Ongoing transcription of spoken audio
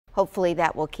Hopefully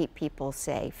that will keep people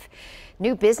safe.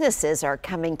 New businesses are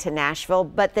coming to Nashville,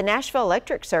 but the Nashville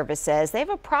Electric Service says they have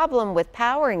a problem with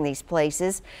powering these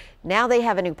places. Now they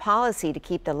have a new policy to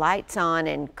keep the lights on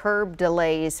and curb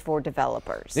delays for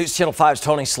developers. News Channel 5's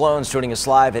Tony Sloan's joining us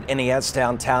live at NES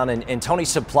downtown. And Tony,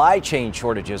 supply chain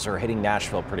shortages are hitting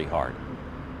Nashville pretty hard.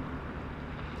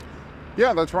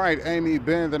 Yeah, that's right, Amy.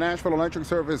 Ben, the Nashville Electric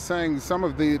Service saying some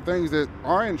of the things that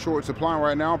are in short supply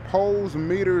right now: poles,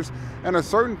 meters, and a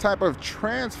certain type of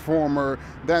transformer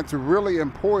that's really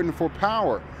important for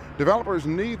power. Developers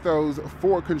need those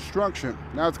for construction.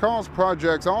 Now, it's caused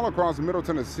projects all across Middle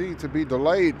Tennessee to be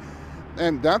delayed,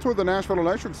 and that's where the Nashville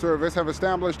Electric Service have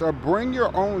established a bring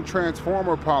your own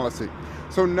transformer policy.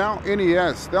 So now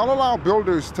NES, they'll allow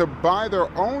builders to buy their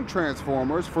own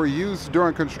transformers for use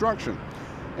during construction.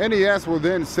 NES will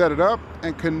then set it up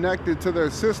and connect it to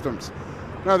their systems.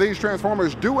 Now, these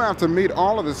transformers do have to meet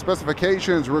all of the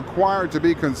specifications required to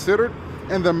be considered,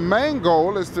 and the main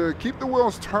goal is to keep the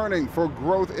wheels turning for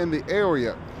growth in the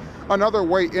area. Another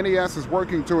way NES is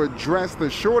working to address the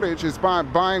shortage is by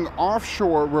buying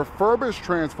offshore refurbished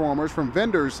transformers from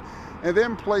vendors and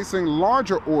then placing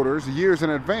larger orders years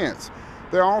in advance.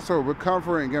 They're also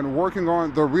recovering and working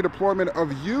on the redeployment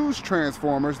of used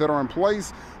transformers that are in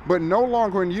place but no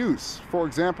longer in use. For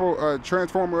example, a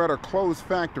transformer at a closed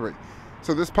factory.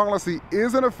 So this policy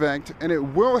is in effect, and it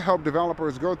will help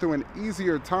developers go through an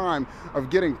easier time of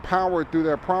getting power through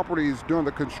their properties during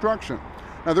the construction.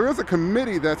 Now, there is a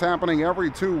committee that's happening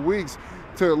every 2 weeks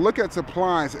to look at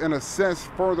supplies and assess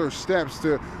further steps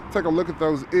to take a look at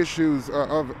those issues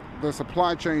of the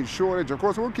supply chain shortage. Of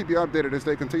course, we'll keep you updated as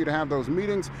they continue to have those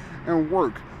meetings and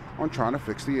work on trying to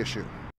fix the issue.